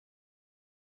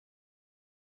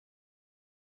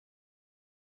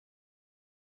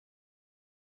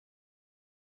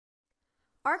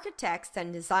Architects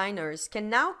and designers can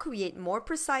now create more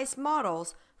precise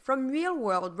models from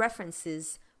real-world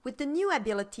references with the new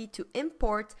ability to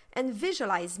import and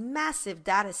visualize massive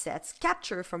datasets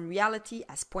captured from reality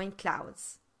as point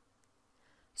clouds.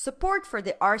 Support for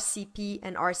the RCP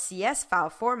and RCS file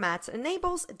formats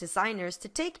enables designers to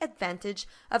take advantage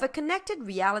of a connected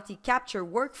reality capture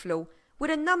workflow with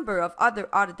a number of other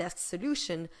Autodesk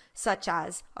solutions such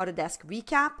as Autodesk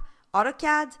Recap,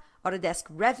 AutoCAD, Autodesk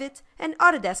Revit, and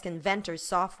Autodesk Inventor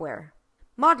software.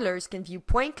 Modelers can view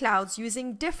point clouds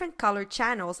using different color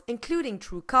channels including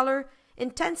true color,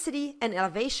 intensity, and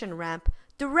elevation ramp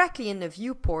directly in the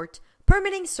viewport,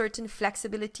 permitting certain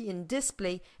flexibility in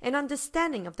display and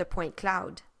understanding of the point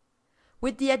cloud.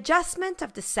 With the adjustment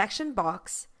of the section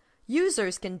box,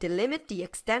 users can delimit the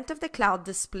extent of the cloud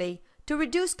display to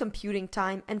reduce computing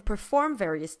time and perform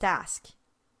various tasks.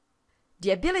 The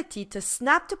ability to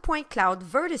snap to point cloud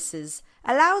vertices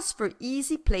allows for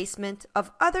easy placement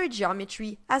of other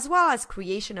geometry as well as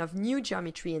creation of new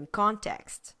geometry in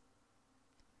context.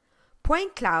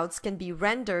 Point clouds can be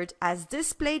rendered as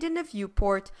displayed in the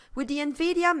viewport with the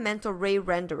NVIDIA Mental Ray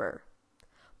renderer.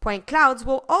 Point clouds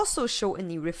will also show in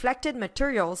the reflected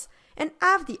materials and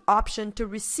have the option to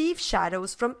receive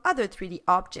shadows from other 3D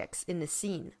objects in the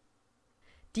scene.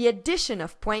 The addition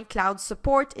of point cloud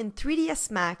support in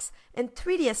 3ds Max and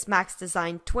 3ds Max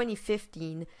Design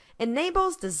 2015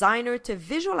 enables designers to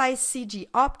visualize CG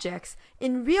objects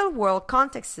in real-world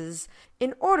contexts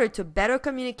in order to better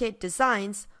communicate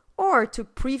designs or to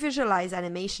pre-visualize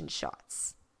animation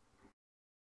shots.